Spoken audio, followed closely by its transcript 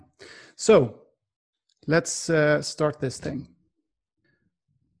So let's start this thing.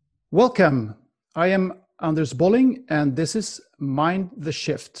 Welcome. I am Anders Bolling, and this is Mind the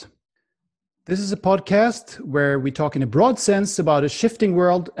Shift. This is a podcast where we talk in a broad sense about a shifting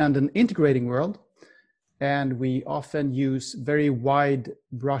world and an integrating world, and we often use very wide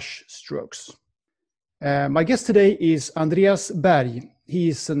brush strokes. My guest today is Andreas Berg. He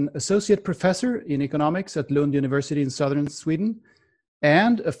is an associate professor in economics at Lund University in southern Sweden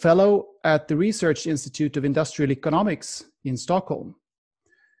and a fellow at the Research Institute of Industrial Economics in Stockholm.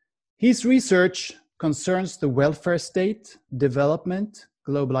 His research concerns the welfare state, development,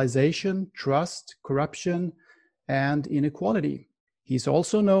 globalization, trust, corruption, and inequality. He's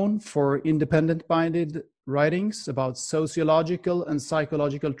also known for independent-minded writings about sociological and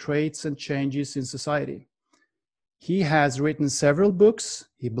psychological traits and changes in society. He has written several books,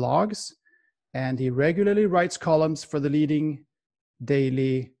 he blogs, and he regularly writes columns for the leading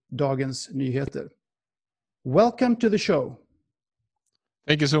daily Dagens Nyheter. Welcome to the show.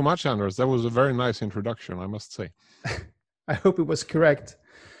 Thank you so much, Anders. That was a very nice introduction, I must say. I hope it was correct.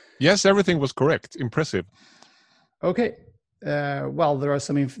 Yes, everything was correct. Impressive. Okay. Well, there is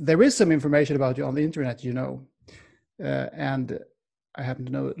some information about you on the internet, you know, and I happen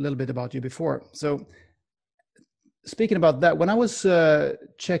to know a little bit about you before. So, speaking about that, when I was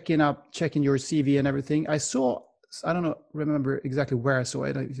checking your CV and everything, I saw, I don't remember exactly where I saw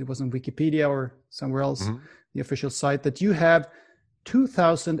it. If it was on Wikipedia or somewhere else, the official site, that you have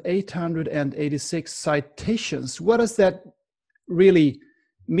 2,886 citations. What does that really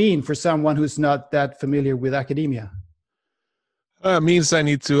mean for someone who's not that familiar with academia? Means I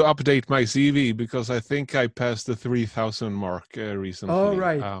need to update my CV because I think I passed the 3,000 mark recently. Oh,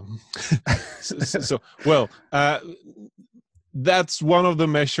 right. That's one of the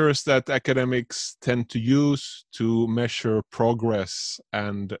measures that academics tend to use to measure progress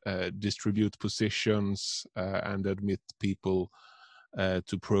and distribute positions and admit people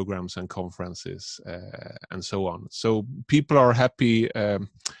to programs and conferences and so on. So people are happy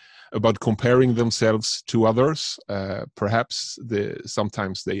about comparing themselves to others. Perhaps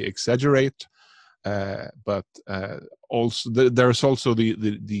sometimes they exaggerate, but also there's also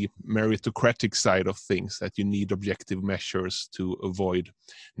the meritocratic side of things, that you need objective measures to avoid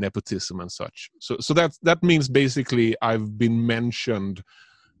nepotism and such. So that means basically I've been mentioned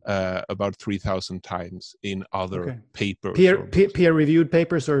about 3,000 times in other papers. Peer-reviewed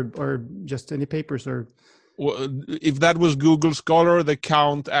papers or just any papers? Or well, if that was Google Scholar, the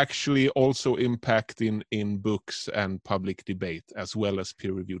count actually also impact in books and public debate as well as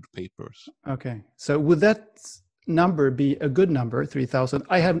peer-reviewed papers. Okay, so would that number be a good number, 3,000?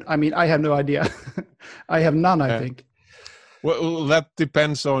 I have no idea. I have none, I think. Well, that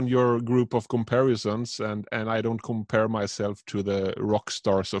depends on your group of comparisons, and I don't compare myself to the rock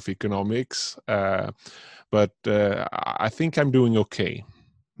stars of economics, but I think I'm doing okay.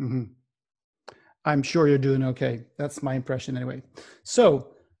 Mm-hmm. I'm sure you're doing okay. That's my impression anyway.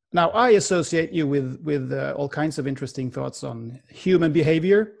 So now I associate you with all kinds of interesting thoughts on human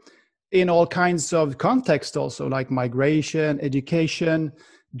behavior in all kinds of context also, like migration, education,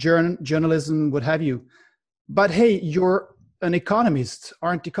 journalism, what have you. But hey, you're an economist.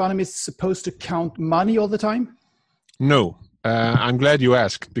 Aren't economists supposed to count money all the time? No. I'm glad you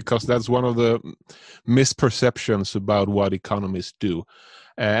asked, because that's one of the misperceptions about what economists do.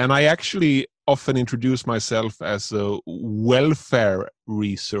 And I actually often introduce myself as a welfare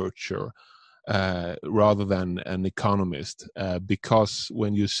researcher rather than an economist, because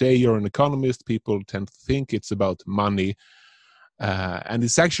when you say you're an economist, people tend to think it's about money. And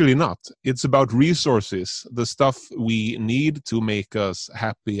it's actually not. It's about resources, the stuff we need to make us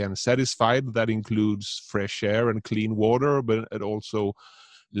happy and satisfied. That includes fresh air and clean water, but also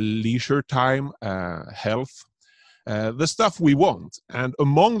leisure time, health, the stuff we want. And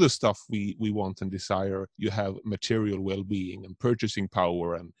among the stuff we want and desire, you have material well-being and purchasing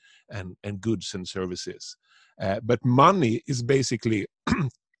power and goods and services. But money is basically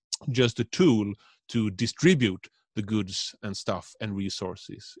just a tool to distribute the goods and stuff and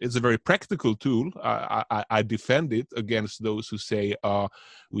resources. It's a very practical tool. I defend it against those who say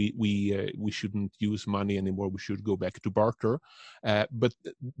we shouldn't use money anymore. We should go back to barter. But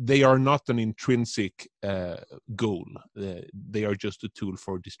they are not an intrinsic goal. They are just a tool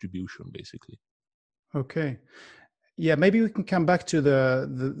for distribution, basically. Okay. Yeah, maybe we can come back to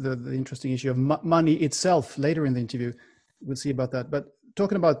the interesting issue of money itself later in the interview. We'll see about that. But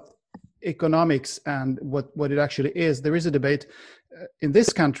talking about economics and what it actually is, there is a debate in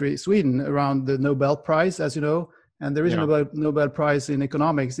this country, Sweden, around the Nobel Prize, as you know, and there is a Nobel Prize in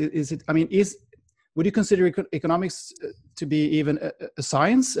economics. Would you consider economics to be even a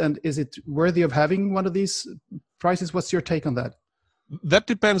science? And is it worthy of having one of these prizes? What's your take on that? That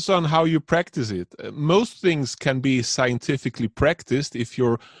depends on how you practice it. Most things can be scientifically practiced if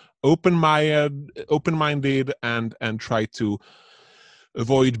you're open-minded and try to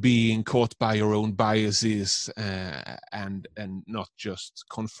avoid being caught by your own biases and not just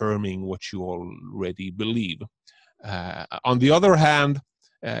confirming what you already believe. On the other hand,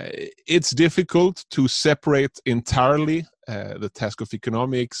 it's difficult to separate entirely the task of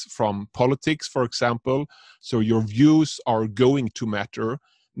economics from politics, for example. So your views are going to matter,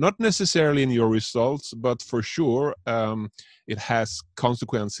 not necessarily in your results, but for sure it has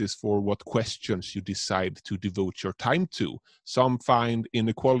consequences for what questions you decide to devote your time to. Some find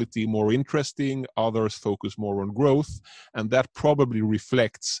inequality more interesting, others focus more on growth, and that probably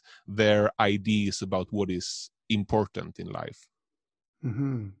reflects their ideas about what is important in life.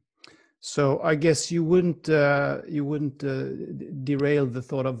 Mm-hmm. So I guess you wouldn't derail the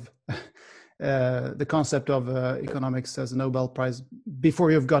thought of the concept of economics as a Nobel Prize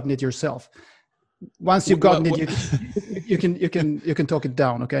before you've gotten it yourself. Once you've gotten it, you can talk it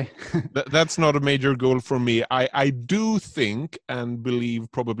down. Okay. That's not a major goal for me. I do think and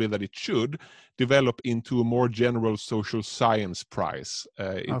believe probably that it should develop into a more general social science prize.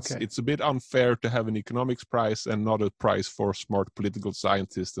 It's a bit unfair to have an economics prize and not a prize for smart political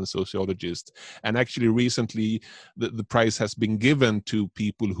scientists and sociologists. And actually recently the prize has been given to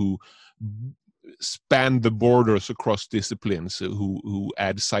people who span the borders across disciplines, who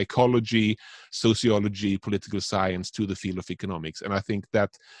add psychology, sociology, political science to the field of economics. And I think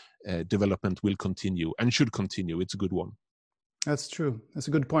that development will continue and should continue. It's a good one. That's true. That's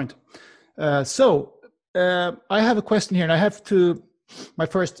a good point. So I have a question here, and I have to,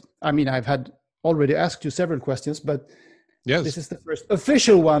 I've had already asked you several questions, but yes, this is the first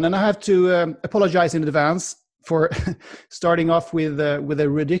official one, and I have to apologize in advance for starting off with a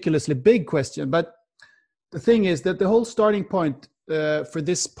ridiculously big question. But the thing is that the whole starting point for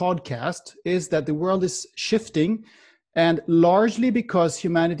this podcast is that the world is shifting, and largely because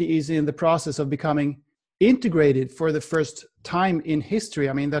humanity is in the process of becoming integrated for the first time in history.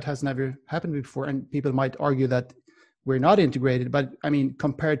 I mean, that has never happened before, and people might argue that we're not integrated, but I mean,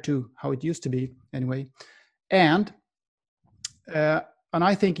 compared to how it used to be anyway. And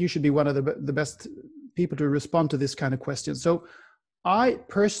I think you should be one of the best people to respond to this kind of question. So I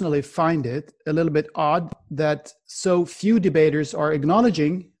personally find it a little bit odd that so few debaters are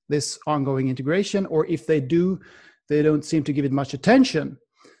acknowledging this ongoing integration, or if they do, they don't seem to give it much attention.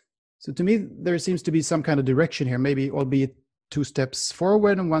 So to me, there seems to be some kind of direction here, maybe albeit 2 steps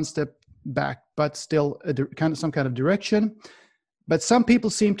forward and 1 step back, but still some kind of direction. But some people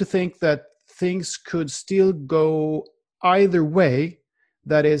seem to think that things could still go either way.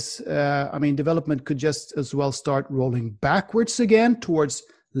 That is, development could just as well start rolling backwards again towards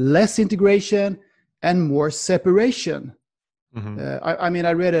less integration and more separation. Mm-hmm.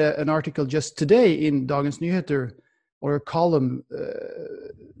 I read an article just today in Dagens Nyheter, or a column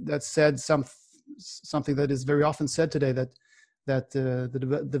that said something that is very often said today, that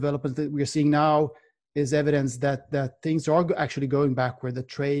the development that we are seeing now is evidence that things are actually going backward. The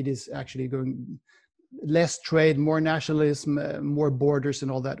trade is actually going less trade, more nationalism, more borders, and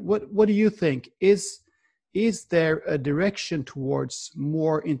all that. What do you think? Is there a direction towards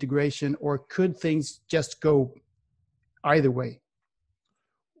more integration, or could things just go either way?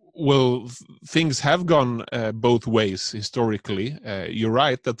 Well, things have gone both ways historically. You're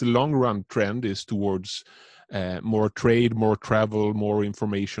right that the long run trend is towards more trade, more travel, more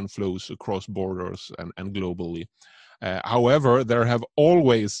information flows across borders and globally. However, there have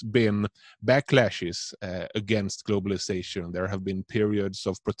always been backlashes against globalization. There have been periods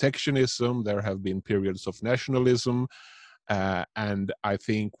of protectionism, there have been periods of nationalism, and I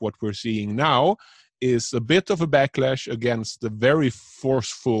think what we're seeing now is a bit of a backlash against the very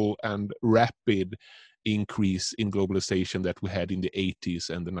forceful and rapid increase in globalization that we had in the 80s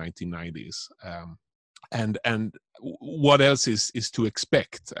and the 1990s. And what else is to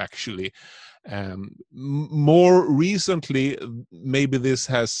expect, actually? More recently, maybe this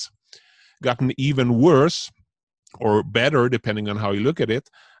has gotten even worse or better, depending on how you look at it.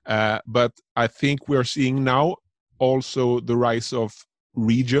 But I think we're seeing now also the rise of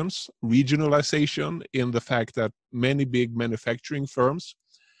regionalization, in the fact that many big manufacturing firms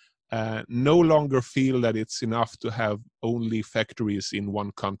no longer feel that it's enough to have only factories in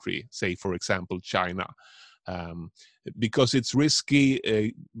one country, say, for example, China. Because it's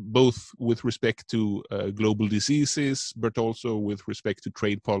risky, both with respect to global diseases, but also with respect to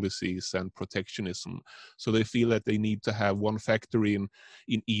trade policies and protectionism. So they feel that they need to have one factory in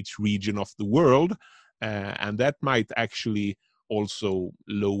each region of the world. and that might actually also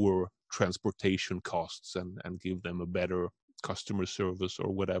lower transportation costs and give them a better customer service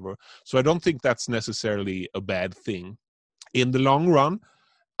or whatever. So I don't think that's necessarily a bad thing. In the long run,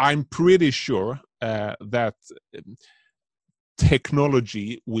 I'm pretty sure that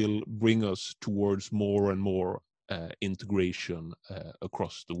technology will bring us towards more and more integration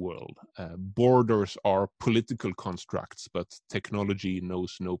across the world. Borders are political constructs, but technology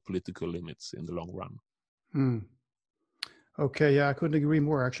knows no political limits in the long run. Okay, yeah, I couldn't agree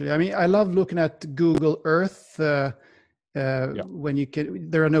more, actually. I mean, I love looking at Google Earth. When you can,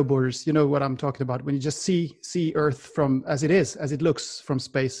 there are no borders. You know what I'm talking about. When you just see Earth from as it is, as it looks from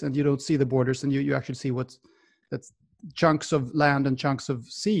space, and you don't see the borders, and you actually see that's chunks of land and chunks of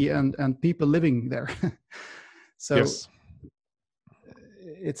sea and people living there. So yes.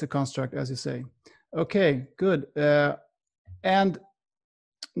 It's a construct, as you say. Okay, good. And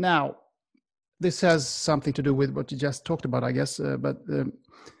now this has something to do with what you just talked about, I guess.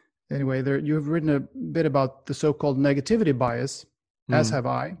 Anyway, you've written a bit about the so-called negativity bias, as have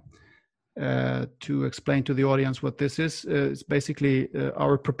I. To explain to the audience what this is, it's basically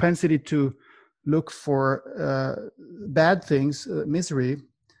our propensity to look for bad things, misery,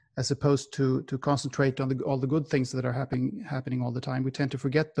 as opposed to concentrate on all the good things that are happening all the time. We tend to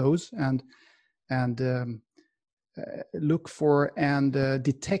forget those and look for and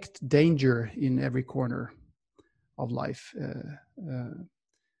detect danger in every corner of life.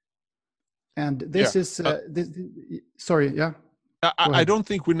 And this is sorry, yeah. I don't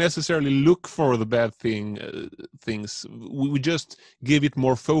think we necessarily look for the bad things. We just give it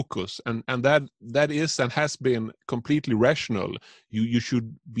more focus, and that is and has been completely rational. You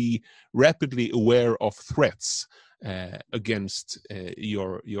should be rapidly aware of threats against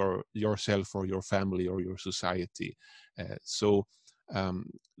yourself or your family or your society. So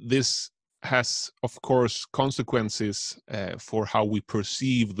this has, of course, consequences for how we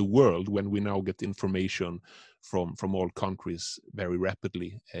perceive the world when we now get information from all countries very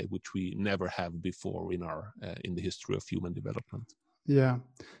rapidly, which we never have before in the history of human development. Yeah,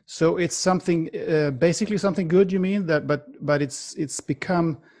 so it's something basically something good. You mean that, but it's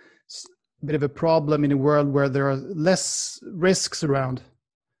become a bit of a problem in a world where there are less risks around.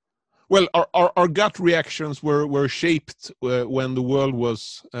 Well, our gut reactions were shaped when the world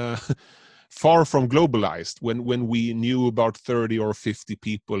was far from globalized, when we knew about 30 or 50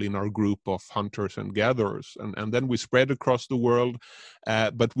 people in our group of hunters and gatherers, and then we spread across the world,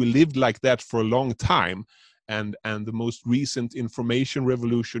 but we lived like that for a long time, and the most recent information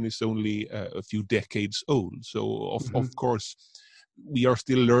revolution is only a few decades old. So of course we are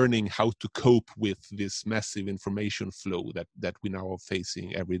still learning how to cope with this massive information flow that we now are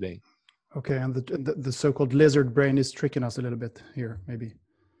facing every day. Okay, and the so-called lizard brain is tricking us a little bit here, maybe.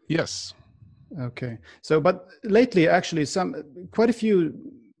 Yes. Okay. So, but lately, actually, quite a few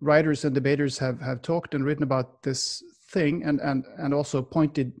writers and debaters have talked and written about this thing, and also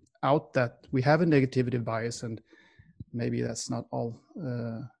pointed out that we have a negativity bias, and maybe that's not all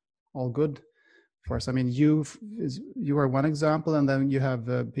good for us. I mean, you are one example, and then you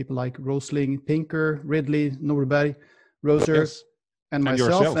have people like Rosling, Pinker, Ridley, Norberg, Roser, yes. and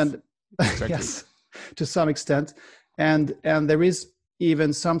myself, yourself. and exactly. Yes, to some extent, and there is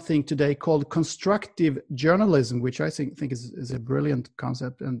even something today called constructive journalism, which I think is a brilliant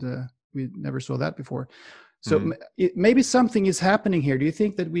concept, and we never saw that before. So maybe something is happening here. Do you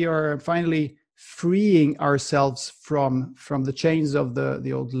think that we are finally freeing ourselves from the chains of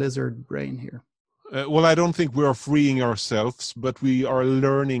the old lizard brain here? Well, I don't think we are freeing ourselves, but we are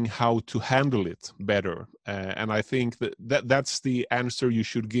learning how to handle it better. And I think that's the answer you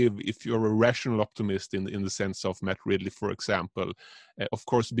should give if you're a rational optimist in the sense of Matt Ridley, for example. Of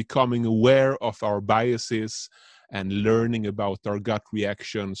course, becoming aware of our biases and learning about our gut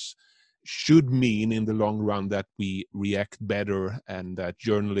reactions should mean in the long run that we react better, and that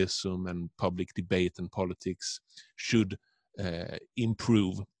journalism and public debate and politics should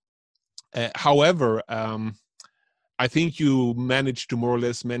improve. However, I think you managed to more or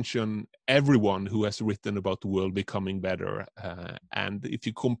less mention everyone who has written about the world becoming better. And if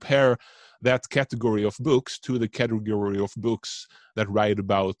you compare that category of books to the category of books that write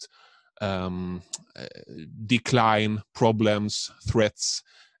about decline, problems, threats,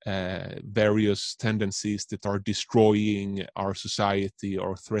 various tendencies that are destroying our society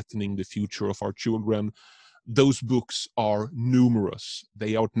or threatening the future of our children, those books are numerous.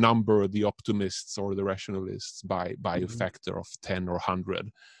 They outnumber the optimists or the rationalists by a factor of 10 or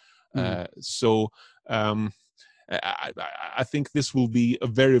 100. So I think this will be a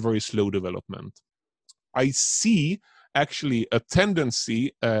very, very slow development. I see actually a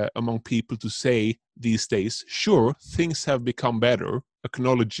tendency among people to say these days, sure, things have become better,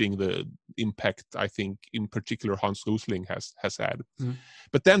 acknowledging the impact I think in particular Hans Rosling has had. Mm.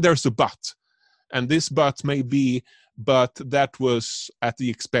 But then there's a but. And this but may be, but that was at the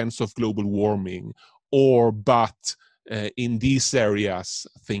expense of global warming, or but in these areas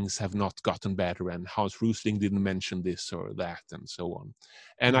things have not gotten better, and Hans Rosling didn't mention this or that, and so on.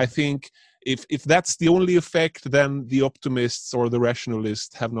 And I think if that's the only effect, then the optimists or the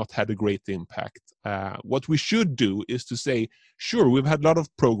rationalists have not had a great impact. What we should do is to say, sure, we've had a lot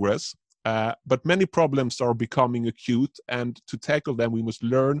of progress, but many problems are becoming acute, and to tackle them we must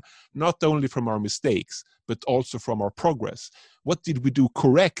learn not only from our mistakes but also from our progress. What did we do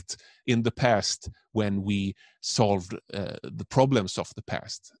correct in the past when we solved the problems of the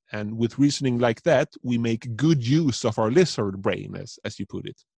past? And with reasoning like that, we make good use of our lizard brain, as you put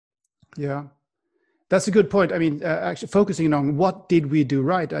it. Yeah, that's a good point. I mean, actually focusing on what did we do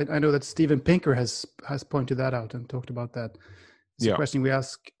right. I know that Steven Pinker has pointed that out and talked about that. It's a question we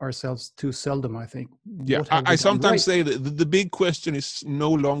ask ourselves too seldom, I think. Yeah, I sometimes say that the big question is no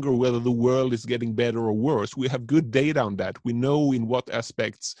longer whether the world is getting better or worse. We have good data on that. We know in what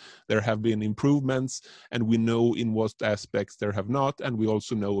aspects there have been improvements, and we know in what aspects there have not, and we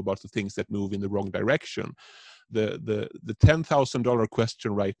also know about the things that move in the wrong direction. The $10,000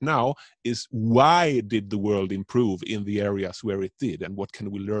 question right now is, why did the world improve in the areas where it did, and what can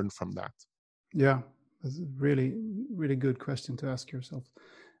we learn from that? Yeah, that's a really, really good question to ask yourself.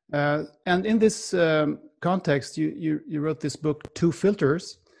 And in this context, you wrote this book, Two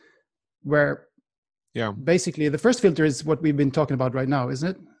Filters, where basically the first filter is what we've been talking about right now,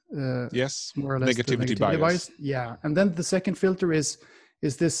 isn't it? Yes, more or less negativity bias. Yeah, and then the second filter is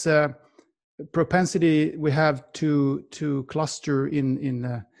this propensity we have to cluster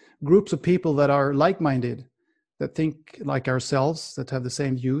in groups of people that are like-minded, that think like ourselves, that have the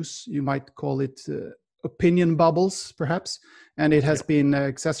same views. You might call it opinion bubbles, perhaps, and it has been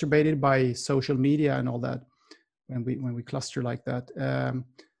exacerbated by social media and all that when we cluster like that.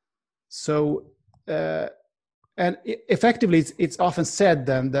 And effectively, it's often said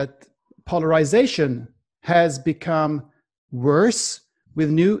then that polarization has become worse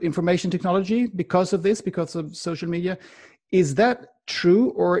with new information technology because of this, because of social media. Is that true,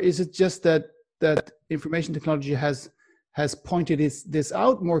 or is it just that information technology has pointed this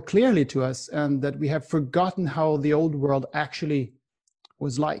out more clearly to us, and that we have forgotten how the old world actually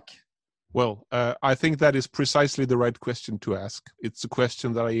was like? Well, I think that is precisely the right question to ask. It's a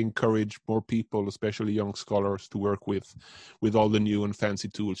question that I encourage more people, especially young scholars, to work with all the new and fancy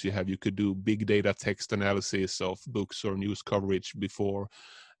tools you have. You could do big data text analysis of books or news coverage before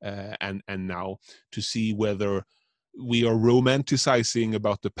and now, to see whether we are romanticizing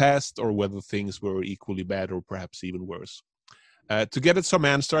about the past or whether things were equally bad or perhaps even worse. To get at some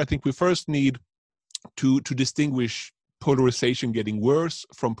answer, I think we first need to distinguish polarization getting worse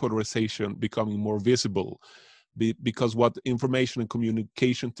from polarization becoming more visible. Because what information and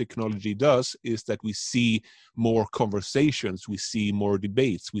communication technology does is that we see more conversations, we see more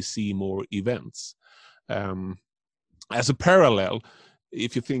debates, we see more events. As a parallel,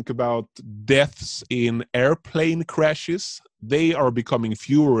 if you think about deaths in airplane crashes, they are becoming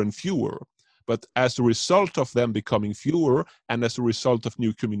fewer and fewer. But as a result of them becoming fewer, and as a result of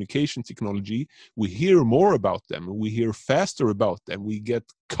new communication technology, we hear more about them, we hear faster about them, we get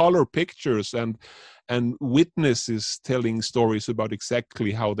color pictures and witnesses telling stories about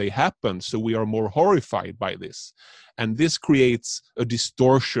exactly how they happened, so we are more horrified by this. And this creates a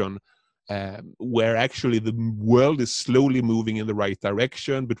distortion where actually the world is slowly moving in the right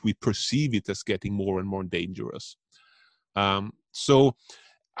direction, but we perceive it as getting more and more dangerous. So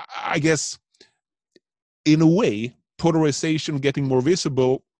I guess, in a way, polarization getting more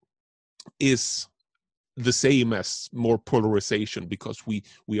visible is the same as more polarization, because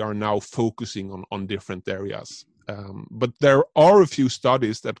we are now focusing on different areas. But there are a few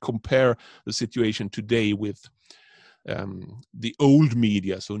studies that compare the situation today with the old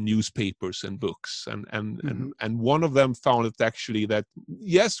media, so newspapers and books, and one of them found it actually that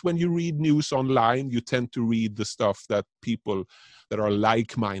yes, when you read news online, you tend to read the stuff that people that are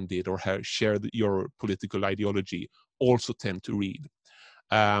like-minded or share your political ideology also tend to read.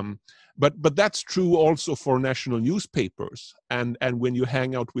 But that's true also for national newspapers, and when you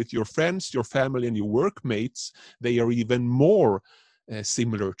hang out with your friends, your family, and your workmates, they are even more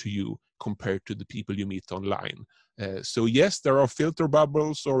similar to you compared to the people you meet online. So yes, there are filter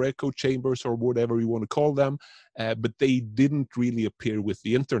bubbles or echo chambers or whatever you want to call them, but they didn't really appear with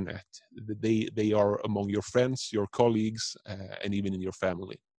the internet. They are among your friends, your colleagues, and even in your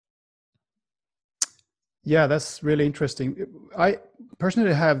family. Yeah, that's really interesting. I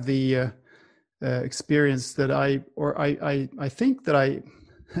personally have the experience that I think that I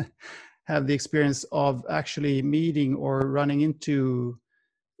have the experience of actually meeting or running into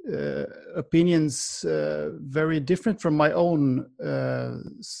opinions very different from my own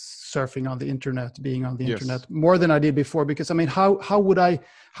surfing on the internet, being on the Yes. internet more than I did before. Because I mean, how would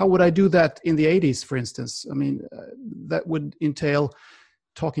I do that in the 80s, for instance? I mean, that would entail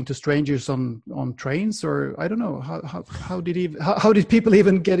talking to strangers on trains, or I don't know how did people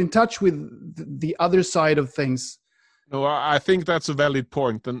even get in touch with the other side of things? No, I think that's a valid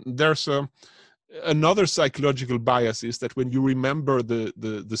point, and there's another psychological bias is that when you remember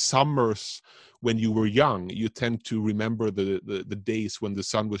the summers when you were young, you tend to remember the days when the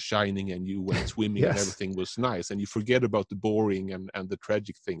sun was shining and you went swimming and Yes. everything was nice, and you forget about the boring and the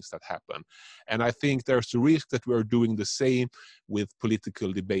tragic things that happen. And I think there's a risk that we're doing the same with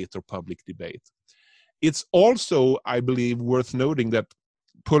political debate or public debate. It's also, I believe, worth noting that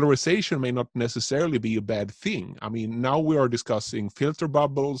polarization may not necessarily be a bad thing. I mean, now we are discussing filter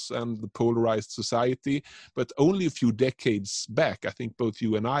bubbles and the polarized society, but only a few decades back, I think both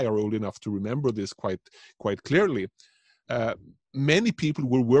you and I are old enough to remember this quite clearly. Uh, Many people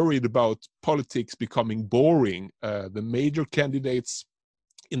were worried about politics becoming boring. The major candidates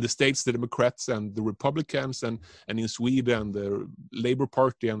in the States, the Democrats and the Republicans, and in Sweden, the Labour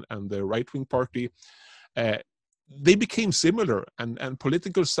Party and the right-wing party, uh, they became similar, and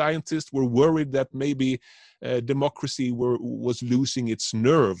political scientists were worried that maybe democracy was losing its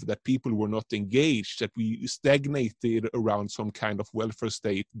nerve, that people were not engaged, that we stagnated around some kind of welfare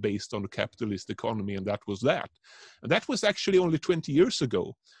state based on a capitalist economy, and that was that. And that was actually only 20 years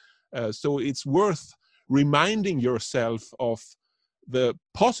ago. So it's worth reminding yourself of the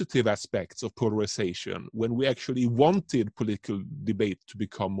positive aspects of polarization when we actually wanted political debate to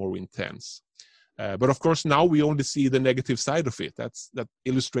become more intense. But of course, now we only see the negative side of it. That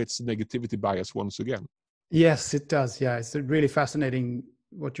illustrates the negativity bias once again. Yes, it does. Yeah, it's really fascinating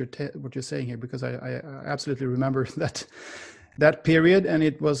what you're saying here, because I absolutely remember that period, and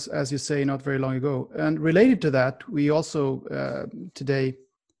it was, as you say, not very long ago. And related to that, we also today.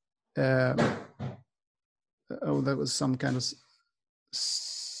 Oh, that was some kind of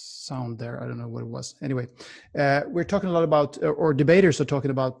sound there. I don't know what it was. Anyway, we're talking a lot about, or debaters are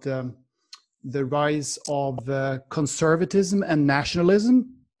talking about the rise of conservatism and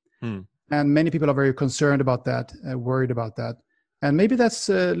nationalism. And many people are very concerned about that, worried about that. And maybe that's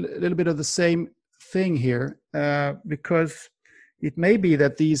a little bit of the same thing here, because it may be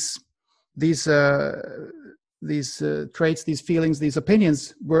that these traits, these feelings, these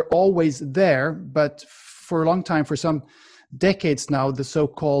opinions were always there, but for a long time, for some decades now, the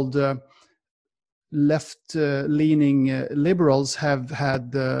so-called left-leaning liberals have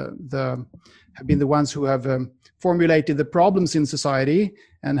been the ones who have formulated the problems in society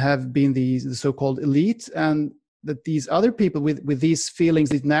and have been the so-called elite, and that these other people with these feelings,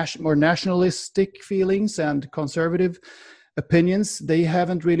 these more nationalistic feelings and conservative opinions, they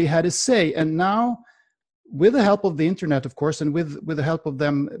haven't really had a say. And now, with the help of the internet, of course, and with the help of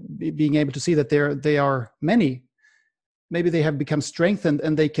them being able to see that they are many, maybe they have become strengthened,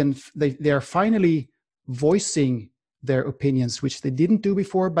 and they are finally voicing their opinions, which they didn't do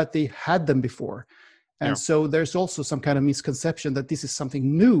before, but they had them before. And so there's also some kind of misconception that this is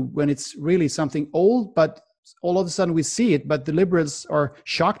something new when it's really something old, but all of a sudden we see it. But the liberals are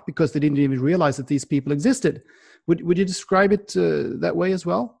shocked because they didn't even realize that these people existed. Would you describe it that way as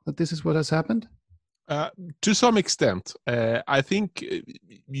well, that this is what has happened? To some extent. I think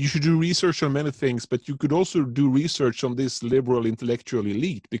you should do research on many things, but you could also do research on this liberal intellectual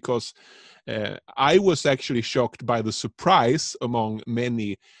elite, because I was actually shocked by the surprise among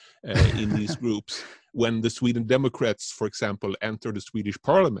many in these groups when the Sweden Democrats, for example, entered the Swedish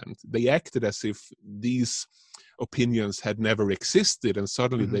parliament. They acted as if these opinions had never existed, and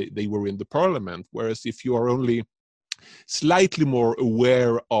suddenly they were in the parliament. Whereas if you are only slightly more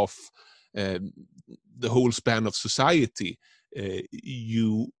aware of the whole span of society,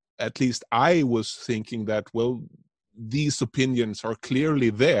 at least I was thinking that, well, these opinions are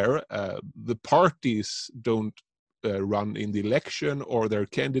clearly there. The parties don't run in the election, or their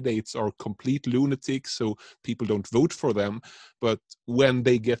candidates are complete lunatics, so people don't vote for them. But when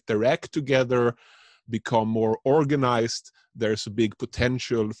they get their act together, become more organized, there's a big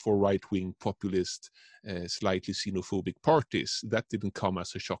potential for right-wing populist, slightly xenophobic parties. That didn't come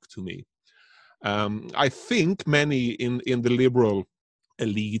as a shock to me. I think many in the liberal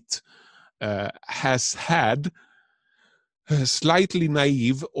elite has had slightly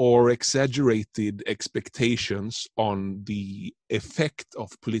naive or exaggerated expectations on the effect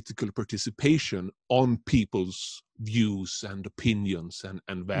of political participation on people's views and opinions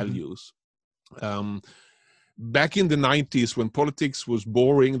and values. Back in the 90s, when politics was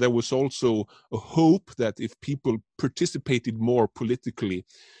boring, there was also a hope that if people participated more politically,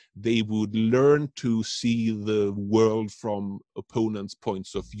 they would learn to see the world from opponents'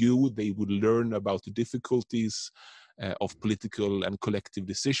 points of view. They would learn about the difficulties of political and collective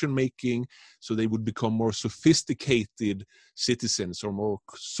decision making, so they would become more sophisticated citizens or more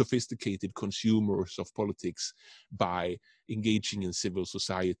sophisticated consumers of politics by engaging in civil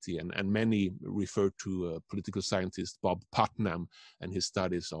society. And many refer to political scientist Bob Putnam and his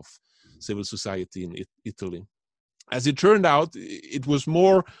studies of civil society in Italy. As it turned out, it was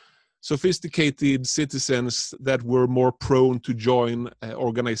more sophisticated citizens that were more prone to join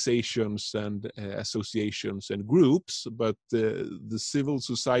organizations and associations and groups, but the civil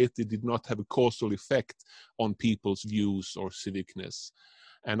society did not have a causal effect on people's views or civicness.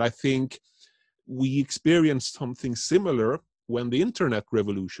 And I think we experienced something similar when the internet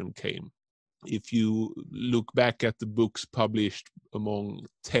revolution came. If you look back at the books published among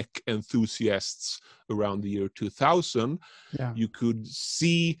tech enthusiasts around the year 2000, you could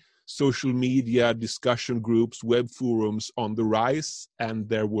see social media discussion groups, web forums on the rise, and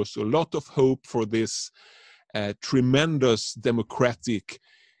there was a lot of hope for this tremendous democratic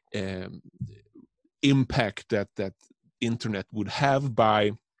impact that internet would have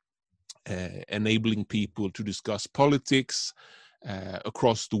by enabling people to discuss politics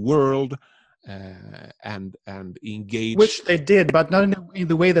across the world and engage. Which they did, but not in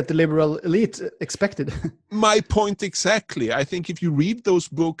the way that the liberal elite expected. My point exactly. I think if you read those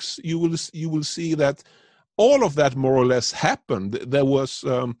books, you will see that all of that more or less happened. There was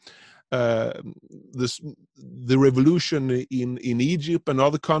the revolution in Egypt and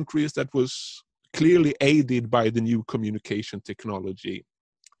other countries that was clearly aided by the new communication technology,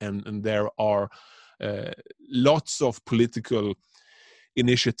 and there are lots of political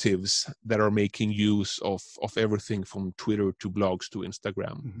initiatives that are making use of everything from Twitter to blogs to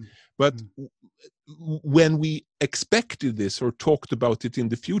Instagram. But when we expected this or talked about it in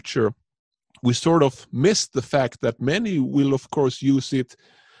the future, we sort of missed the fact that many will, of course, use it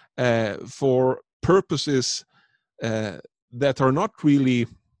for purposes that are not really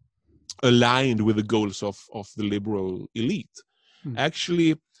aligned with the goals of the liberal elite.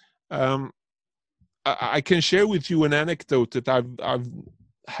 Actually, I can share with you an anecdote that I've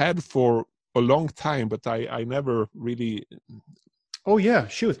had for a long time, but I never really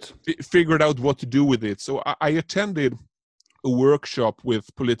figured out what to do with it. So I attended a workshop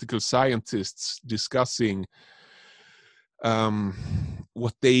with political scientists discussing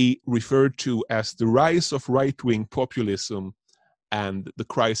what they referred to as the rise of right-wing populism and the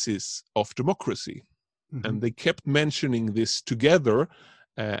crisis of democracy. And they kept mentioning this together.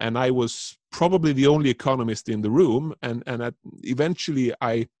 And I was probably the only economist in the room, and eventually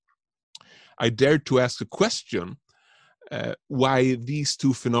I dared to ask a question: why these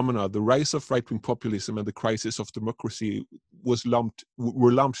two phenomena, the rise of right-wing populism and the crisis of democracy,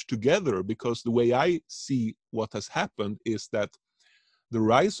 were lumped together. Because the way I see what has happened is that the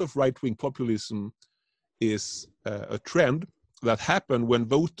rise of right-wing populism is a trend that happened when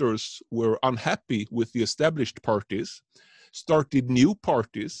voters were unhappy with the established parties, started new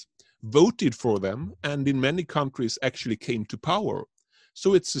parties, voted for them, and in many countries actually came to power.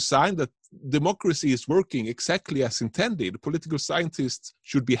 So it's a sign that democracy is working exactly as intended. Political scientists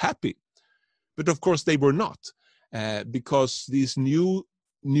should be happy. But of course they were not, because these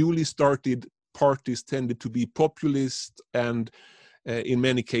newly started parties tended to be populist and in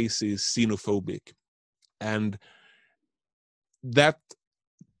many cases xenophobic. And that,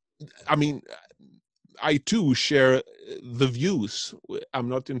 I mean, I too share the views. I'm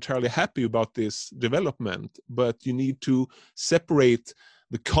not entirely happy about this development, but you need to separate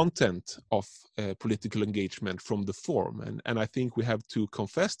the content of political engagement from the form. And I think we have to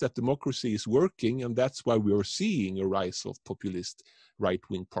confess that democracy is working, and that's why we are seeing a rise of populist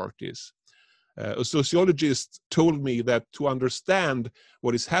right-wing parties. A sociologist told me that to understand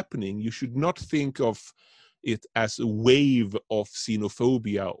what is happening, you should not think of it as a wave of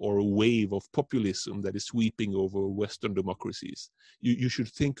xenophobia or a wave of populism that is sweeping over Western democracies. You should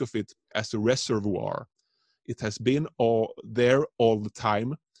think of it as a reservoir. It has been there all the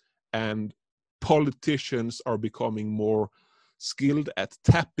time, and politicians are becoming more skilled at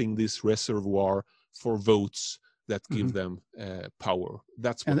tapping this reservoir for votes that give them power.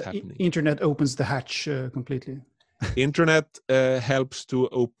 That's what's happening. Internet opens the hatch completely. Internet helps to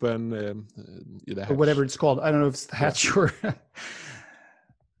open the hatch. Or whatever it's called. I don't know if it's the hatch or.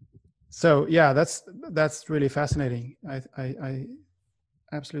 So yeah, that's really fascinating. I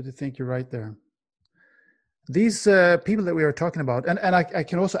absolutely think you're right there. These people that we are talking about, and I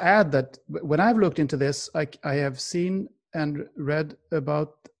can also add that when I've looked into this, I have seen and read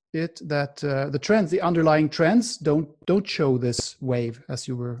about it that the trends, the underlying trends, don't show this wave as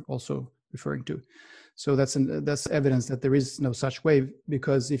you were also referring to. So that's evidence that there is no such wave,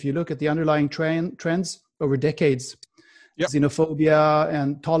 because if you look at the underlying trends over decades, yep. Xenophobia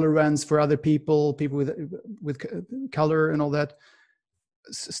and tolerance for other people with color and all that,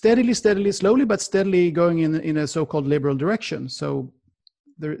 steadily, slowly, but steadily going in a so-called liberal direction. So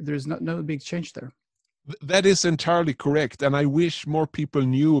there's no big change there. That is entirely correct. And I wish more people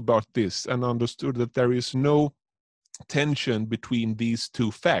knew about this and understood that there is no tension between these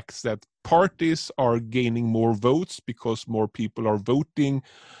two facts, that parties are gaining more votes because more people are voting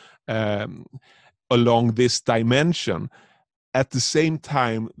along this dimension. At the same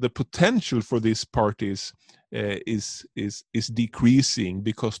time, the potential for these parties is decreasing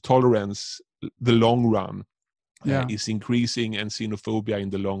because tolerance, the long run, is increasing, and xenophobia in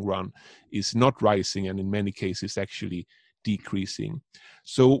the long run is not rising, and in many cases actually decreasing.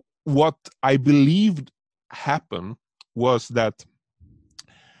 So what I believed happened was that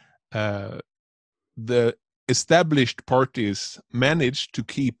the established parties managed to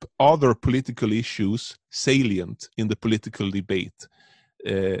keep other political issues salient in the political debate.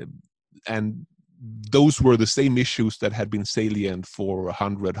 And those were the same issues that had been salient for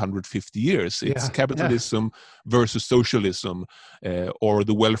 100, 150 years. It's capitalism versus socialism, or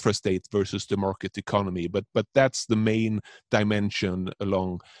the welfare state versus the market economy. But that's the main dimension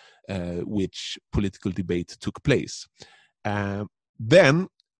along which political debate took place. Then,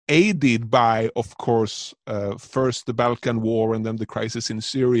 aided by, of course, first the Balkan War and then the crisis in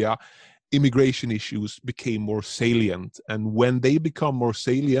Syria, immigration issues became more salient. And when they become more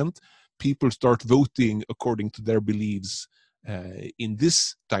salient, people start voting according to their beliefs in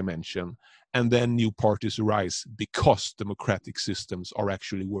this dimension. And then new parties arise because democratic systems are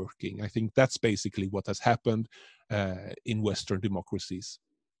actually working. I think that's basically what has happened in Western democracies.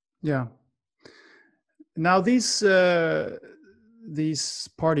 Yeah. Now these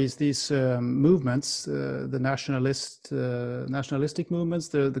parties, these movements, the nationalistic movements,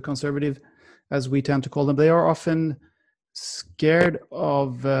 the conservative, as we tend to call them, they are often scared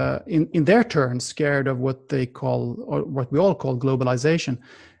of, in their turn, scared of what they call, or what we all call, globalization.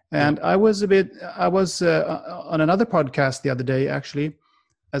 And I was on another podcast the other day, actually,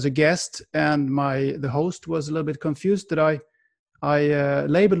 as a guest, and the host was a little bit confused that I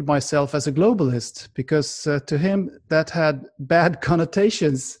labeled myself as a globalist, because to him that had bad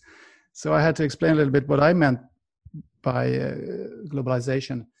connotations. So I had to explain a little bit what I meant by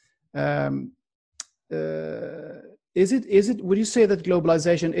globalization. Is it? Would you say that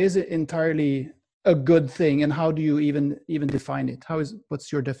globalization is entirely a good thing, and how do you even define it?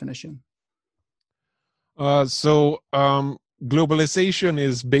 What's your definition? Globalization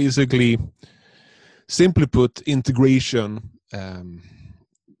is basically, simply put, integration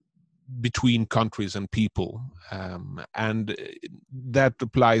between countries and people, and that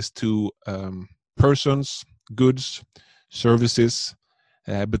applies to persons, goods, services,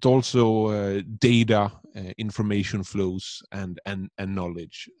 but also data, information flows, and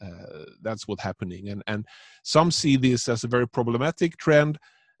knowledge. That's what's happening, and some see this as a very problematic trend.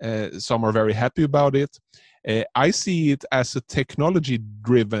 Some are very happy about it. I see it as a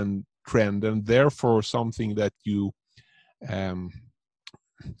technology-driven trend, and therefore something that you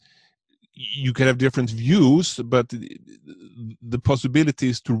can have different views, but the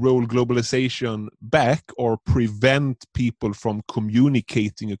possibilities to roll globalization back or prevent people from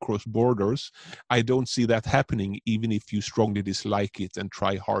communicating across borders, I don't see that happening, even if you strongly dislike it and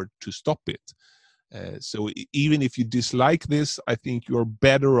try hard to stop it. So even if you dislike this, I think you're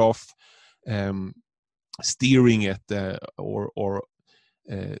better off steering it or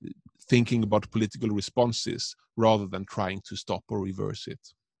thinking about political responses rather than trying to stop or reverse it.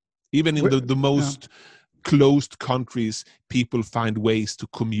 Even in the most closed countries, people find ways to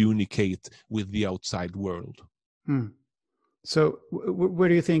communicate with the outside world. So where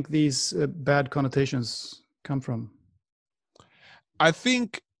do you think these bad connotations come from? I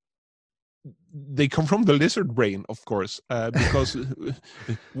think they come from the lizard brain, of course, because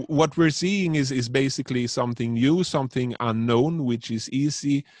what we're seeing is basically something new, something unknown, which is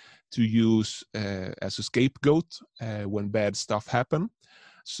easy to use as a scapegoat when bad stuff happen.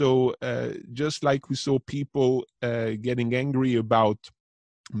 So just like we saw people getting angry about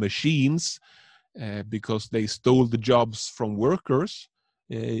machines, because they stole the jobs from workers.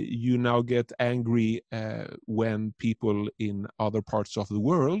 You now get angry when people in other parts of the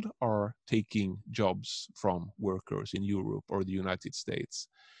world are taking jobs from workers in Europe or the United States.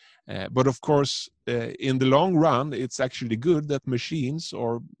 But of course, in the long run, it's actually good that machines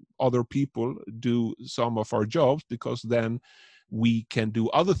or other people do some of our jobs, because then we can do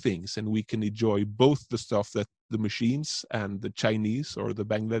other things and we can enjoy both the stuff that the machines and the Chinese or the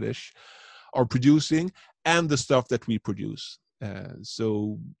Bangladesh are producing and the stuff that we produce.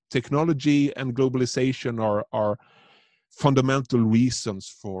 So technology and globalization are fundamental reasons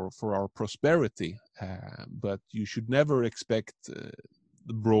for our prosperity, but you should never expect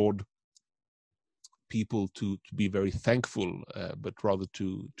the broad people to be very thankful, but rather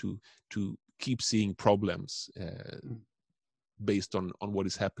to keep seeing problems based on what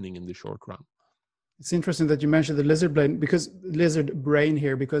is happening in the short run. It's interesting that you mentioned the lizard brain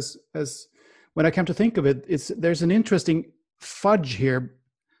here, because as when I come to think of it, there's an interesting fudge here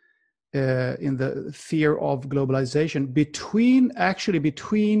in the fear of globalization between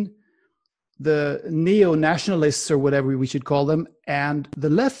the neo-nationalists, or whatever we should call them, and the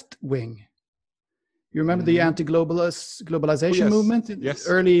left wing. You remember the anti-globalization movement in the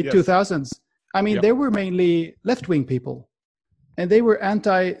early 2000s? I mean, they were mainly left-wing people, and they were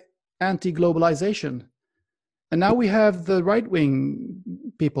anti-globalization. And now we have the right-wing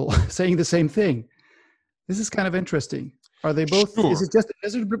people saying the same thing. This is kind of interesting. Are they both? Sure. Is it just a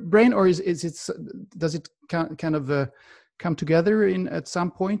lizard brain, or does it kind of come together at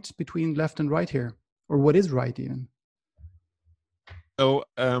some point between left and right here, or what is right even? So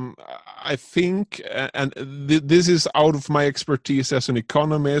I think, and this is out of my expertise as an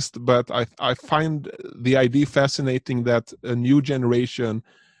economist, but I find the idea fascinating that a new generation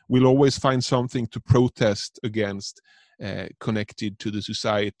will always find something to protest against, connected to the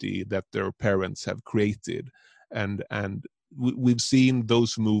society that their parents have created, and we've seen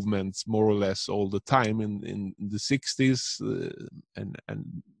those movements more or less all the time in the 60s, and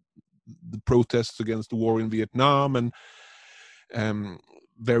the protests against the war in Vietnam, and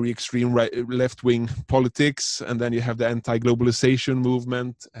very extreme left-wing politics, and then you have the anti-globalization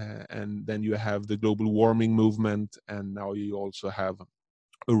movement, and then you have the global warming movement, and now you also have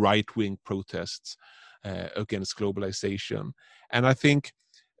a right-wing protests against globalization. And I think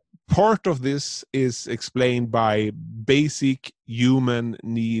part of this is explained by basic human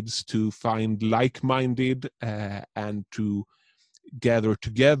needs to find like-minded and to gather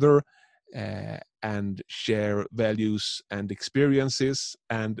together and share values and experiences,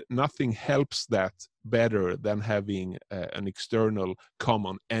 and nothing helps that better than having an external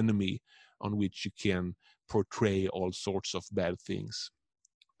common enemy on which you can portray all sorts of bad things.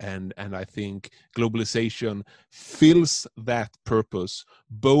 And I think globalization fills that purpose,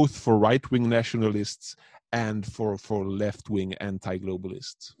 both for right-wing nationalists and for left-wing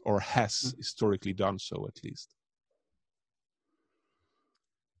anti-globalists, or has historically done so at least.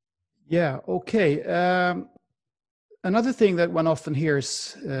 Yeah, okay. Another thing that one often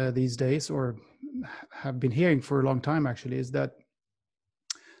hears these days, or have been hearing for a long time actually, is that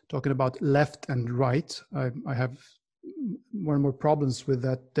talking about left and right, I have more and more problems with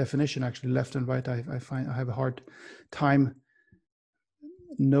that definition actually, left and right. I find I have a hard time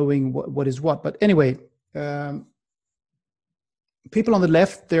knowing what is what. But anyway, people on the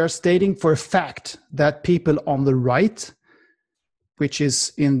left, they are stating for a fact that people on the right, which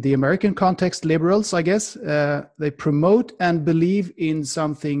is in the American context, liberals, I guess, they promote and believe in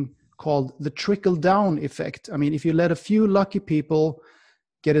something called the trickle-down effect. I mean, if you let a few lucky people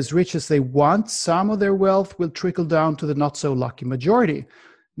get as rich as they want, some of their wealth will trickle down to the not-so-lucky majority.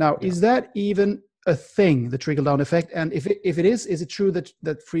 Now, is that even a thing, the trickle-down effect? And if it is it true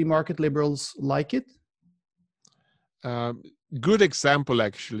that free market liberals like it? Good example,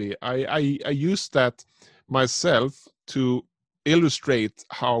 actually. I use that myself to illustrate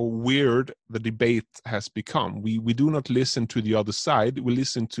how weird the debate has become. We do not listen to the other side. We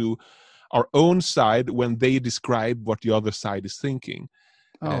listen to our own side when they describe what the other side is thinking.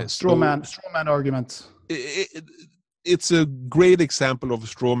 Straw man argument. It's a great example of a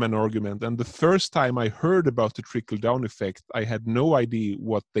straw man argument. And the first time I heard about the trickle-down effect, I had no idea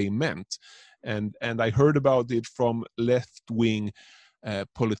what they meant. And I heard about it from left-wing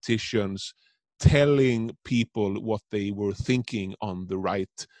politicians telling people what they were thinking on the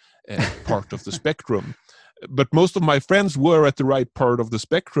right part of the spectrum. But most of my friends were at the right part of the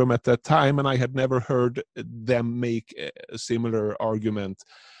spectrum at that time, and I had never heard them make a similar argument,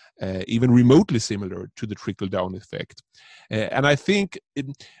 even remotely similar to the trickle-down effect. And I think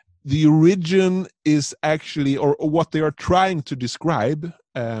the origin is actually, or what they are trying to describe,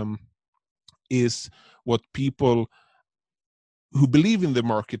 is what people who believe in the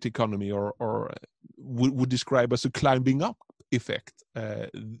market economy or would describe as a climbing up effect.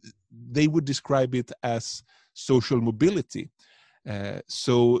 They would describe it as social mobility.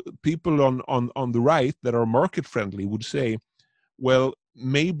 So people on the right that are market friendly would say, well,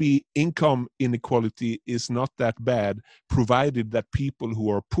 maybe income inequality is not that bad, provided that people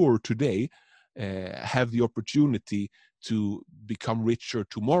who are poor today have the opportunity to become richer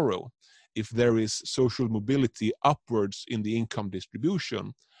tomorrow. If there is social mobility upwards in the income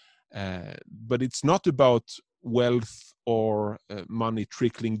distribution. But it's not about wealth or money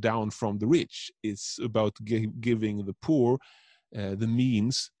trickling down from the rich. It's about giving the poor the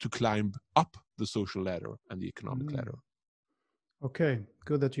means to climb up the social ladder and the economic ladder. Okay,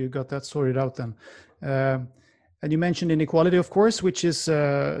 good that you got that sorted out then. And you mentioned inequality, of course, which is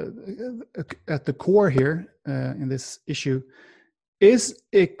at the core here in this issue. Is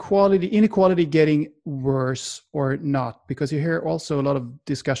inequality getting worse or not? Because you hear also a lot of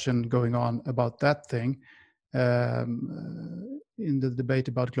discussion going on about that thing in the debate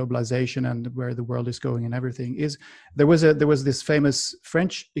about globalization and where the world is going and everything. There was this famous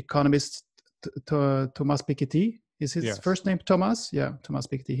French economist Thomas Piketty. Is his first name Thomas? Yeah, Thomas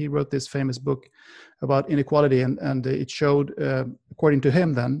Piketty. He wrote this famous book about inequality, and it showed, according to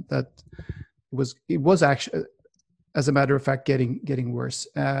him, then that it was actually, as a matter of fact, getting worse.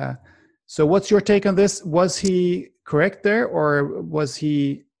 So what's your take on this? Was he correct there, or was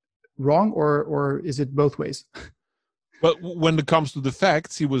he wrong, or is it both ways? Well, when it comes to the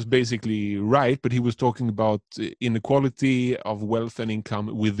facts, he was basically right, but he was talking about inequality of wealth and income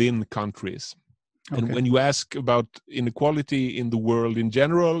within countries. And when you ask about inequality in the world in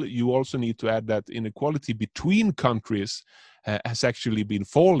general, you also need to add that inequality between countries has actually been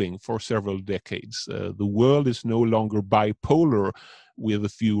falling for several decades. The world is no longer bipolar with a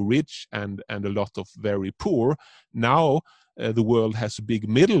few rich and a lot of very poor. Now the world has a big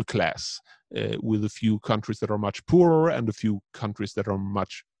middle class with a few countries that are much poorer and a few countries that are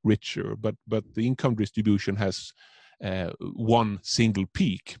much richer. But the income distribution has one single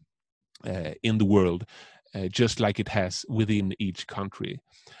peak in the world, just like it has within each country.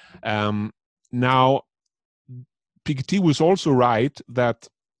 Now, Piketty was also right that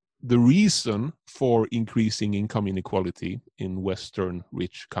the reason for increasing income inequality in Western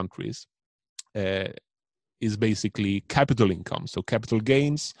rich countries is basically capital income, so capital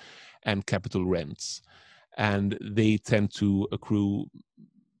gains and capital rents. And they tend to accrue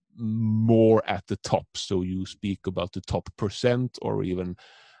more at the top. So you speak about the top percent or even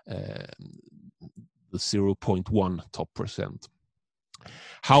the 0.1 top percent.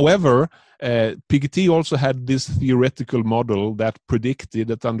 However, Piketty also had this theoretical model that predicted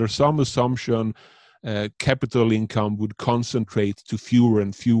that under some assumption, capital income would concentrate to fewer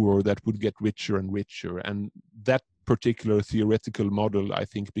and fewer that would get richer and richer. And that particular theoretical model, I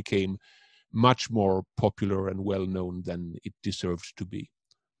think, became much more popular and well-known than it deserved to be.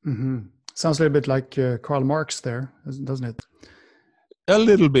 Mm-hmm. Sounds a little bit like Karl Marx there, doesn't it? A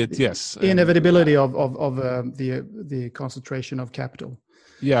little bit, yes. Inevitability of the concentration of capital.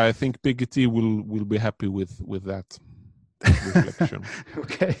 Yeah, I think Piketty will be happy with that reflection.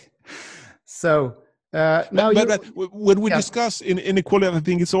 Okay, so now but when we discuss inequality, I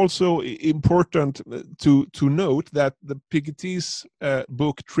think it's also important to note that the Piketty's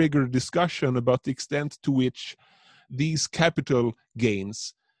book triggered discussion about the extent to which these capital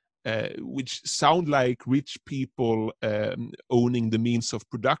gains, which sound like rich people owning the means of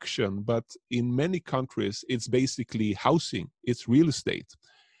production, but in many countries it's basically housing, it's real estate.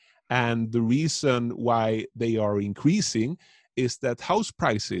 And the reason why they are increasing is that house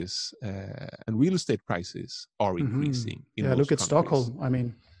prices and real estate prices are increasing. In those look at countries. Stockholm. I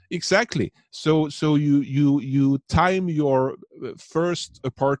mean, exactly. So you time your first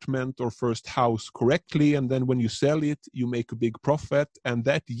apartment or first house correctly, and then when you sell it, you make a big profit. And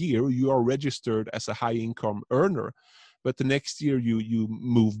that year you are registered as a high income earner. But the next year you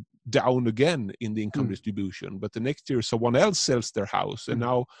move down again in the income distribution. But the next year someone else sells their house, and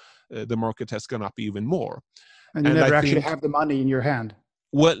now the market has gone up even more. And you never actually have the money in your hand.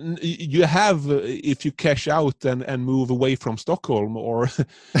 Well, you have if you cash out and move away from Stockholm, or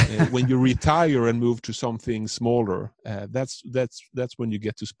when you retire and move to something smaller. That's when you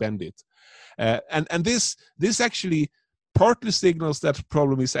get to spend it. And this actually partly signals that the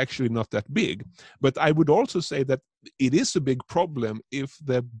problem is actually not that big. But I would also say that it is a big problem if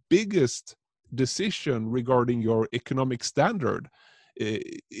the biggest decision regarding your economic standard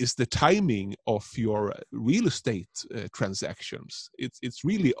is the timing of your real estate transactions. It's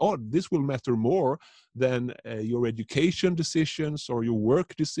really odd. This will matter more than your education decisions or your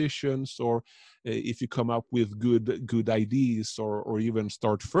work decisions, or if you come up with good ideas, or even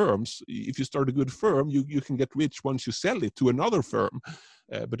start firms. If you start a good firm, you can get rich once you sell it to another firm.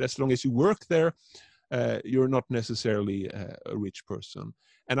 But as long as you work there, you're not necessarily a rich person.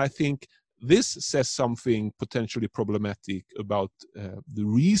 And I think this says something potentially problematic about the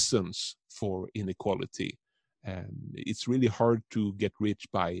reasons for inequality. It's really hard to get rich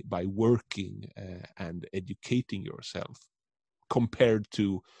by working and educating yourself, compared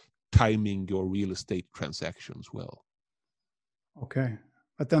to timing your real estate transactions well. Okay,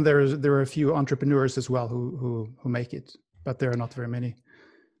 but then there are a few entrepreneurs as well who make it, but there are not very many.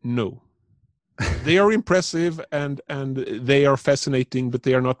 No. They are impressive and they are fascinating, but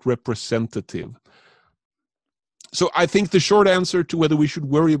they are not representative. So I think the short answer to whether we should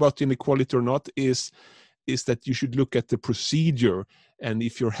worry about inequality or not is that you should look at the procedure. And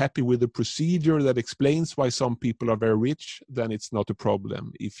if you're happy with the procedure that explains why some people are very rich, then it's not a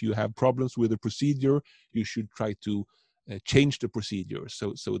problem. If you have problems with the procedure, you should try to change the procedure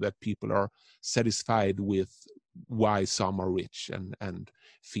so that people are satisfied with why some are rich and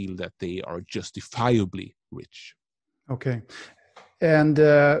feel that they are justifiably rich. Okay. And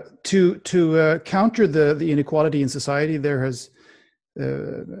to counter the inequality in society, there has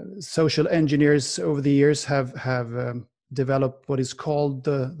social engineers over the years have developed what is called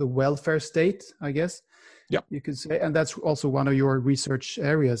the welfare state, I guess. Yeah, you could say, and that's also one of your research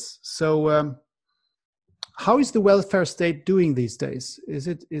areas. So, how is the welfare state doing these days? Is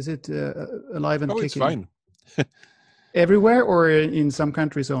it alive and kicking? It's fine. Everywhere, or in some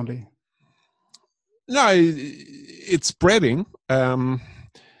countries only? No, it's spreading.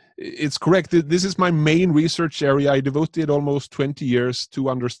 It's correct. This is my main research area. I devoted almost 20 years to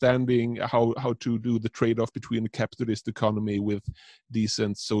understanding how to do the trade-off between the capitalist economy with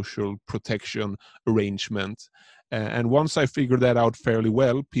decent social protection arrangement. And once I figured that out fairly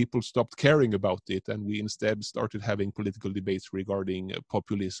well, people stopped caring about it, and we instead started having political debates regarding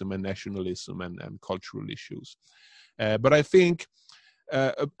populism and nationalism and cultural issues. But I think,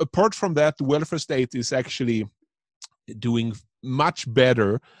 apart from that, the welfare state is actually doing much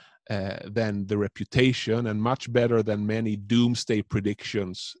better than the reputation, and much better than many doomsday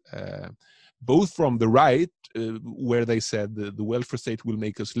predictions, both from the right, where they said the welfare state will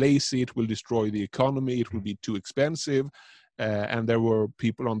make us lazy, it will destroy the economy, it will be too expensive. And there were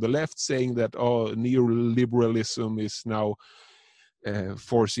people on the left saying that, neoliberalism is now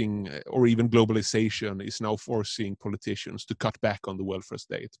forcing, or even globalization is now forcing politicians to cut back on the welfare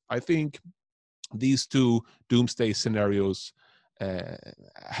state. I think these two doomsday scenarios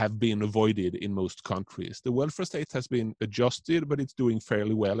have been avoided in most countries. The welfare state has been adjusted, but it's doing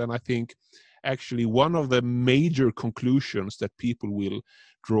fairly well. And I think actually one of the major conclusions that people will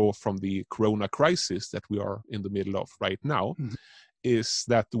draw from the corona crisis that we are in the middle of right now is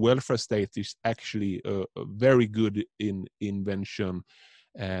that the welfare state is actually a very good invention,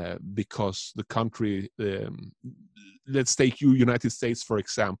 because the country, let's take United States for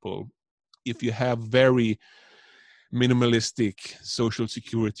example. If you have very minimalistic social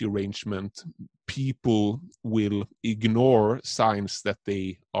security arrangement, people will ignore signs that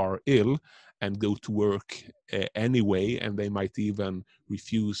they are ill and go to work anyway, and they might even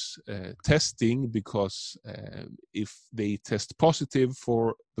refuse testing, because if they test positive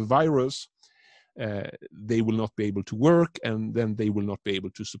for the virus, they will not be able to work, and then they will not be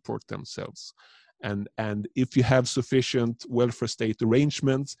able to support themselves. And if you have sufficient welfare state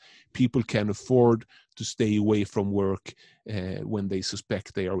arrangements, people can afford to stay away from work when they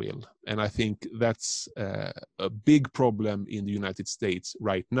suspect they are ill. And I think that's a big problem in the United States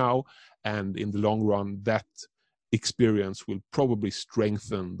right now. And in the long run, that experience will probably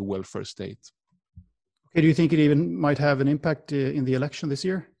strengthen the welfare state. Okay, do you think it even might have an impact in the election this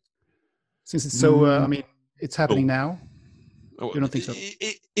year? Since it's so, it's happening now. You don't think so?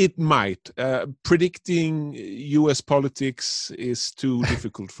 It might. Predicting U.S. politics is too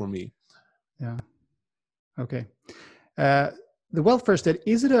difficult for me. Yeah. Okay. The welfare state,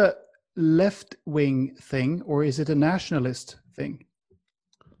 is it a left-wing thing or is it a nationalist thing?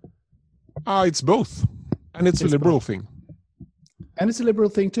 It's both. And it's a liberal thing. And it's a liberal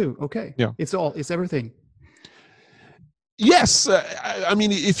thing too. Okay. Yeah. It's everything. Yes, I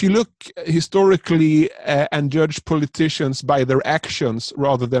mean, if you look historically and judge politicians by their actions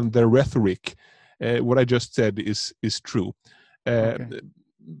rather than their rhetoric, what I just said is true. Okay.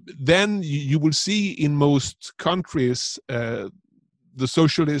 Then you will see in most countries the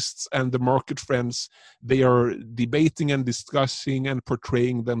socialists and the market friends, they are debating and discussing and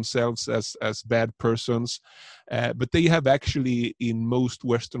portraying themselves as bad persons, but they have actually in most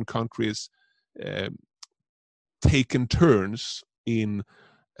Western countries taken turns in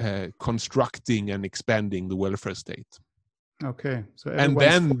constructing and expanding the welfare state. Okay, so and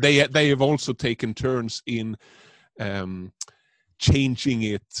then they have also taken turns in changing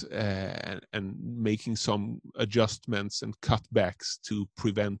it and making some adjustments and cutbacks to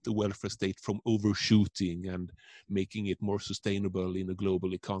prevent the welfare state from overshooting and making it more sustainable in a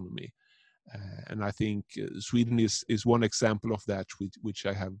global economy. And I think Sweden is one example of that, which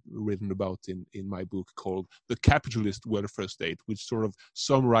I have written about in my book called The Capitalist Welfare State, which sort of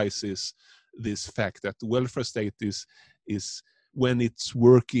summarizes this fact that the welfare state is when it's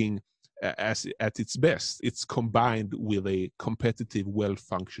working at its best, it's combined with a competitive,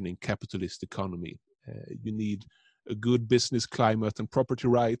 well-functioning capitalist economy. You need a good business climate and property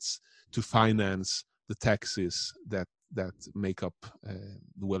rights to finance the taxes that make up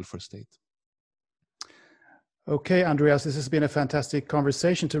the welfare state. Okay, Andreas, this has been a fantastic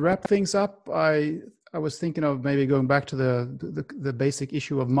conversation. To wrap things up, I was thinking of maybe going back to the basic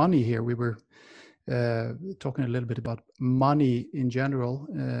issue of money here. We were talking a little bit about money in general.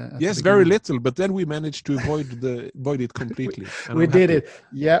 Yes, very little, but then we managed to avoid it completely. we did it,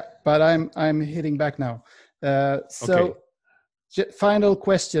 yeah. But I'm hitting back now. So, okay. Final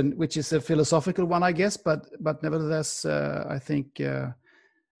question, which is a philosophical one, I guess, but nevertheless, I think a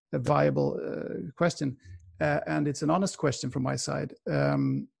viable question. And it's an honest question from my side.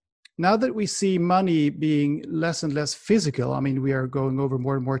 Now that we see money being less and less physical, I mean, we are going over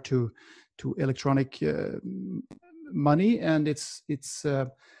more and more to electronic money, and it's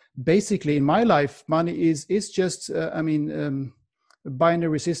basically in my life, money is just a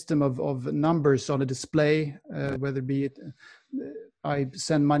binary system of numbers on a display, whether it be I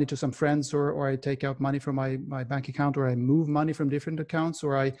send money to some friends, or I take out money from my bank account, or I move money from different accounts,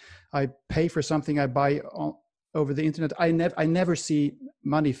 or I pay for something I buy over the internet. I never see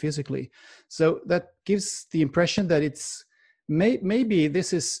money physically. So that gives the impression that it's maybe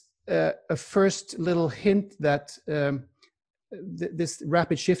this is a first little hint that this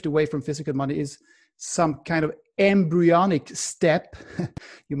rapid shift away from physical money is some kind of embryonic step,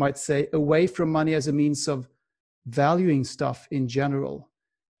 you might say, away from money as a means of valuing stuff in general.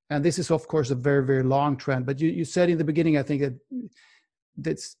 And this is, of course, a very, very long trend. But you said in the beginning, I think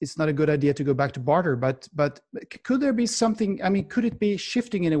that it's not a good idea to go back to barter. But could there be something? I mean, could it be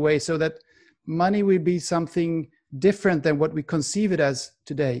shifting in a way so that money will be something different than what we conceive it as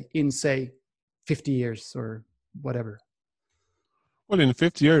today in, say, 50 years or whatever? Well, in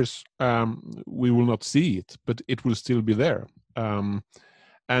 50 years, we will not see it, but it will still be there.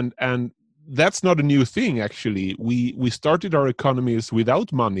 And that's not a new thing, actually. We started our economies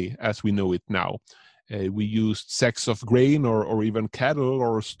without money as we know it now. We used sacks of grain or even cattle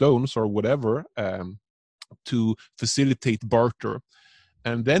or stones or whatever to facilitate barter.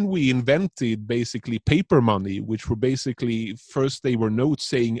 And then we invented basically paper money, which were basically, first they were notes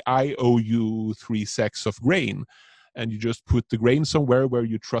saying, I owe you 3 sacks of grain. And you just put the grain somewhere where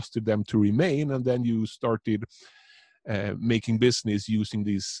you trusted them to remain. And then you started making business using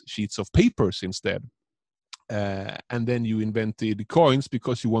these sheets of papers instead. And then you invented coins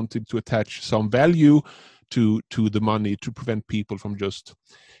because you wanted to attach some value to the money to prevent people from just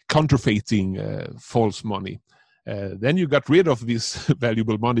counterfeiting false money. Then you got rid of this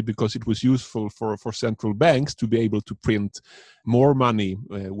valuable money because it was useful for central banks to be able to print more money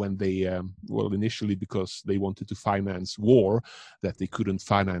when they, initially because they wanted to finance war that they couldn't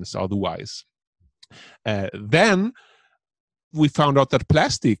finance otherwise. Then we found out that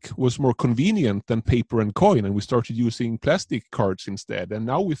plastic was more convenient than paper and coin, and we started using plastic cards instead. And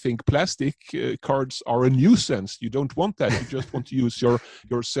now we think plastic cards are a nuisance. You don't want that. You just want to use your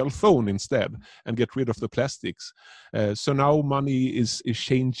cell phone instead and get rid of the plastics. So now money is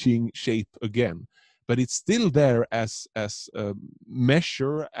changing shape again. But it's still there as a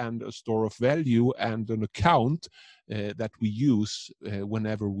measure and a store of value and an account that we use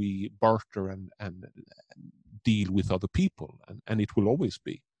whenever we barter and deal with other people, and it will always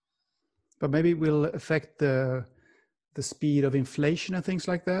be. But maybe it will affect the speed of inflation and things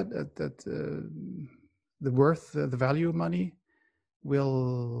like that. The worth, the value of money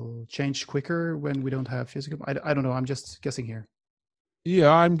will change quicker when we don't have physical. I don't know. I'm just guessing here.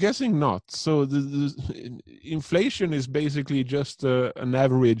 Yeah, I'm guessing not. So the inflation is basically just an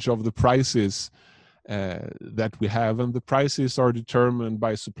average of the prices that we have, and the prices are determined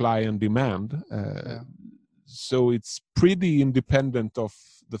by supply and demand. So it's pretty independent of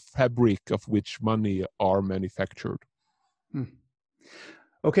the fabric of which money are manufactured.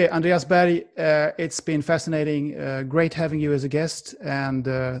 Okay, Andreas Berg, it's been fascinating. Great having you as a guest, and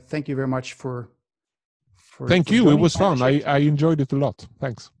thank you very much for Thank you. It joining was Mind fun. the Shift. I enjoyed it a lot.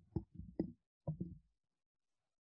 Thanks.